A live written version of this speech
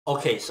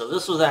Okay, so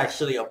this was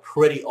actually a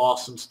pretty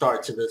awesome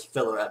start to this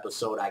filler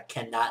episode. I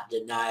cannot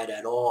deny it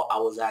at all. I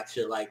was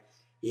actually like,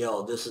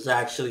 yo, this is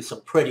actually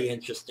some pretty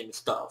interesting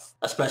stuff.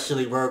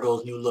 Especially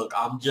Virgo's new look.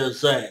 I'm just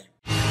saying.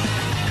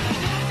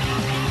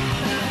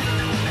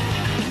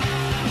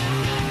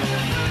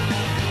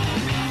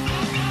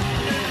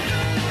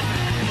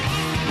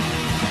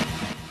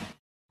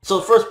 So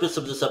the first bits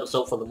of this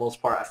episode, for the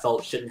most part, I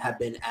felt shouldn't have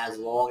been as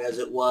long as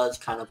it was,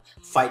 kind of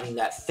fighting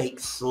that fake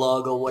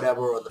slug or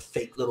whatever, or the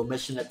fake little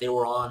mission that they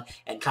were on,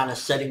 and kind of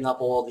setting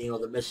up all the,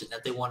 the mission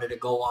that they wanted to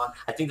go on.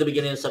 I think the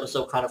beginning of this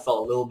episode kind of felt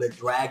a little bit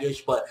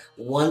draggish, but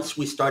once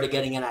we started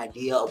getting an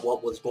idea of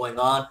what was going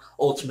on,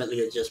 ultimately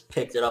it just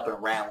picked it up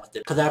and ran with it.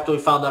 Because after we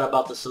found out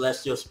about the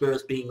celestial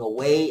spirits being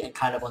away and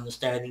kind of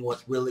understanding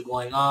what's really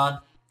going on,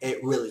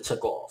 it really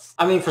took off.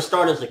 I mean, for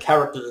starters, the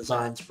character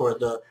designs for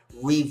the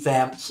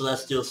revamped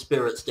celestial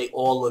spirits, they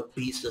all look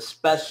beasts,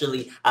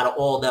 especially out of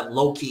all of them.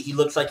 Loki, he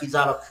looks like he's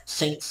out of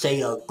Saint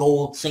Seiya,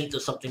 Gold Saint or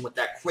something, with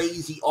that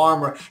crazy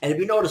armor. And if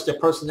you notice, their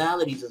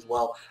personalities as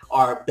well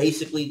are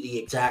basically the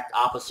exact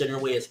opposite in a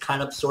way. It's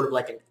kind of sort of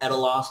like an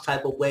Edelos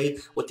type of way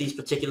with these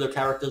particular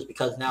characters,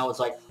 because now it's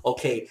like,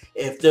 okay,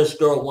 if this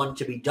girl wanted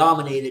to be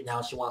dominated,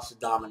 now she wants to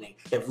dominate.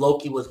 If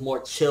Loki was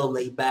more chill,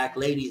 laid back,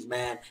 ladies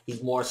man,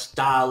 he's more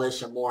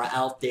stylish and more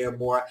out there,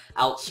 more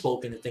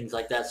outspoken and things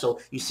like that.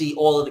 So you see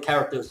all of the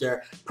characters,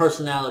 their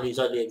personalities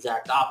are the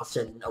exact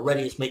opposite, and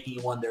already it's making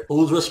you wonder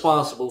who's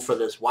responsible for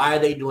this, why are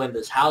they doing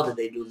this, how did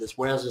they do this,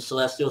 where's the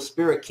Celestial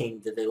Spirit King,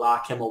 did they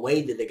lock him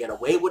away, did they get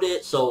away with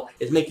it? So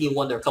it's making you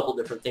wonder a couple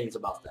different things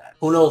about that.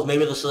 Who knows,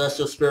 maybe the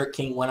Celestial Spirit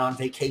King went on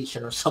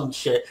vacation or some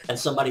shit and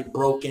somebody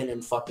broke in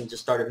and fucking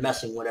just started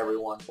messing with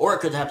everyone. Or it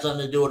could have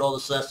something to do with all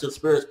the Celestial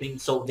Spirits being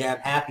so damn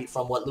happy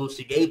from what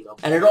Lucy gave them.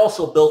 And it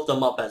also built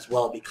them up as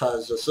well,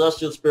 because the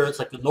Celestial Spirits,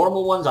 like the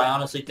normal ones, I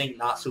honestly think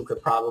Natsu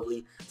could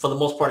probably, for the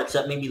most part,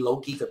 except maybe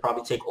Loki, could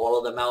probably take all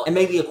of them out. And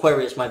maybe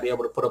Aquarius might be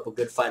able to put up a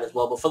good fight as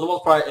well. But for the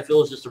most part, if it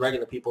was just the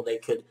regular people, they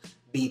could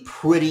be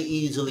pretty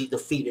easily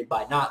defeated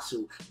by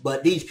Natsu.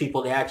 But these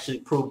people, they actually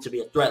proved to be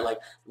a threat. Like,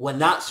 when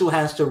Natsu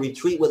has to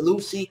retreat with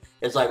Lucy,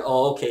 it's like,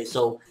 oh, okay,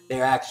 so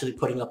they're actually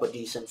putting up a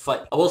decent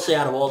fight. I will say,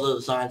 out of all the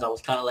designs, I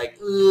was kind of like,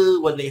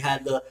 ugh, when they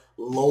had the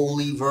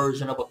lowly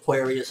version of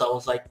Aquarius, I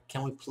was like,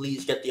 can we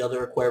please get the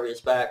other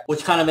Aquarius back?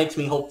 Which kind of makes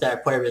me hope that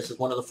Aquarius is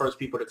one of the first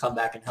people to come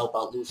back and help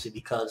out Lucy,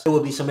 because it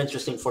would be some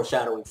interesting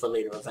foreshadowing for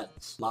later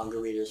events. Manga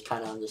readers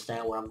kind of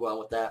understand where I'm going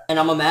with that. And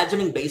I'm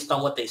imagining, based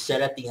on what they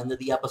said at the end of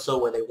the episode,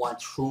 where they want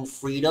true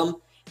freedom,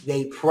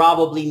 they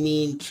probably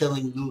mean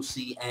killing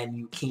Lucy and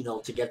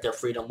Yukino to get their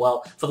freedom.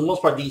 Well, for the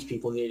most part, these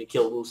people need to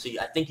kill Lucy.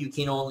 I think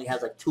Yukino only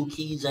has like 2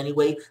 keys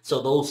anyway,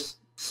 so those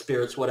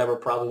spirits, whatever,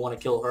 probably want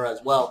to kill her as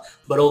well.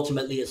 But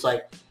ultimately, it's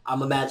like,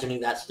 I'm imagining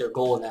that's their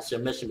goal and that's their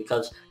mission,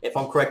 because if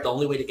I'm correct, the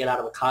only way to get out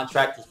of a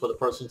contract is for the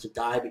person to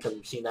die, because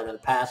we've seen that in the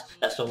past.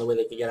 That's the only way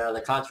they can get out of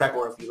the contract,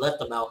 or if you let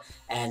them out,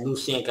 and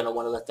Lucy ain't gonna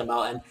want to let them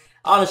out. And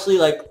honestly,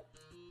 like,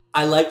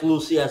 I like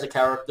Lucy as a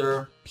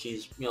character.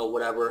 She's,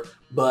 whatever.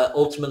 But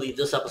ultimately,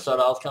 this episode,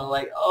 I was kind of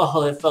like,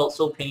 oh, it felt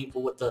so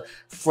painful with the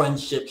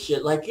friendship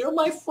shit. Like, you're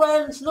my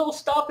friends. No,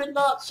 stop it,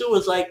 Natsu.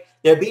 It's like,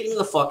 they're beating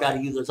the fuck out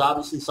of you. There's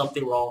obviously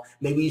something wrong.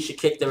 Maybe you should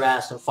kick their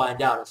ass and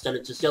find out, instead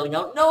of just yelling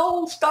out,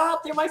 no,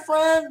 stop, they're my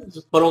friends.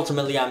 But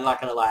ultimately, I'm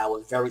not going to lie, I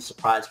was very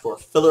surprised for a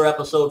filler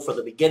episode for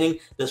the beginning.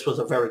 This was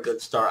a very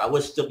good start. I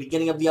wish the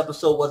beginning of the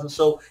episode wasn't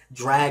so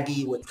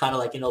draggy, with kind of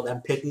like,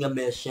 them picking a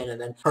mission and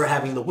then her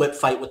having the whip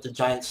fight with the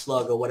giant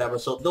slug or whatever.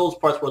 So those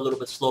parts were a little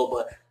bit slow,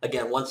 but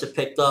again, once it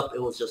picked up,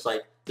 it was just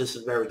like, this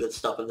is very good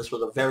stuff, and this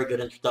was a very good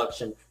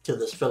introduction to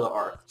this filler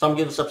arc. So I'm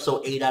giving this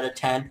episode 8 out of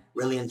 10.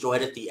 Really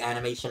enjoyed it. The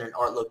animation and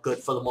art looked good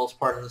for the most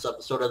part in this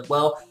episode as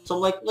well. So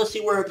I'm like, let's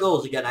see where it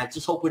goes. Again, I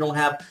just hope we don't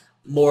have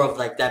more of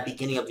like that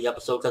beginning of the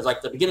episode, because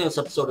like the beginning of this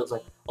episode is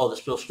like, oh,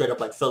 this feels straight up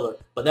like filler.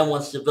 But then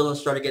once the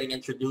villains started getting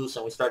introduced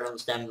and we started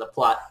understanding the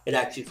plot, it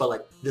actually felt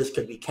like this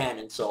could be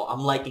canon. So I'm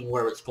liking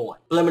where it's going.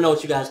 But let me know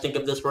what you guys think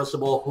of this. First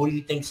of all, who do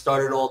you think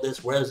started all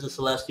this? Where's the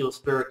Celestial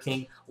Spirit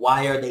King?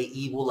 Why are they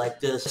evil like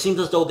this? It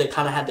seems as though they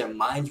kind of had their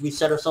minds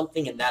reset or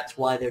something, and that's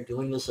why they're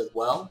doing this as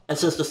well. And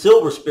since the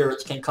silver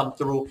spirits can come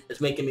through,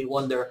 it's making me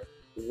wonder,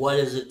 what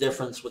is the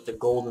difference with the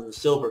gold and the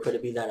silver? Could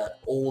it be that an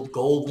old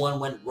gold one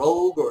went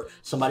rogue, or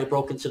somebody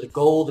broke into the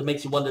gold? It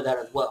makes you wonder that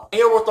as well. And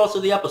your thoughts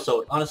of the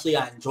episode. Honestly,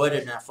 I enjoyed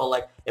it, and I felt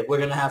like if we're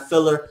going to have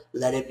filler,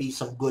 let it be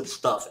some good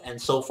stuff.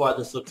 And so far,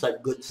 this looks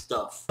like good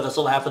stuff. But that's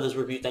all I have for this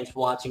review. Thanks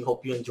for watching.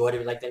 Hope you enjoyed it.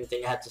 If you liked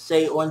anything I had to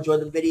say or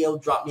enjoyed the video,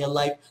 drop me a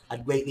like.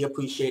 I'd greatly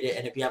appreciate it.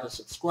 And if you haven't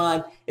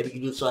subscribed, if you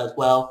can do so as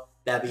well,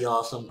 that'd be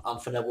awesome. I'm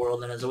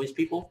ForneverWorld, and as always,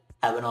 people,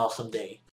 have an awesome day.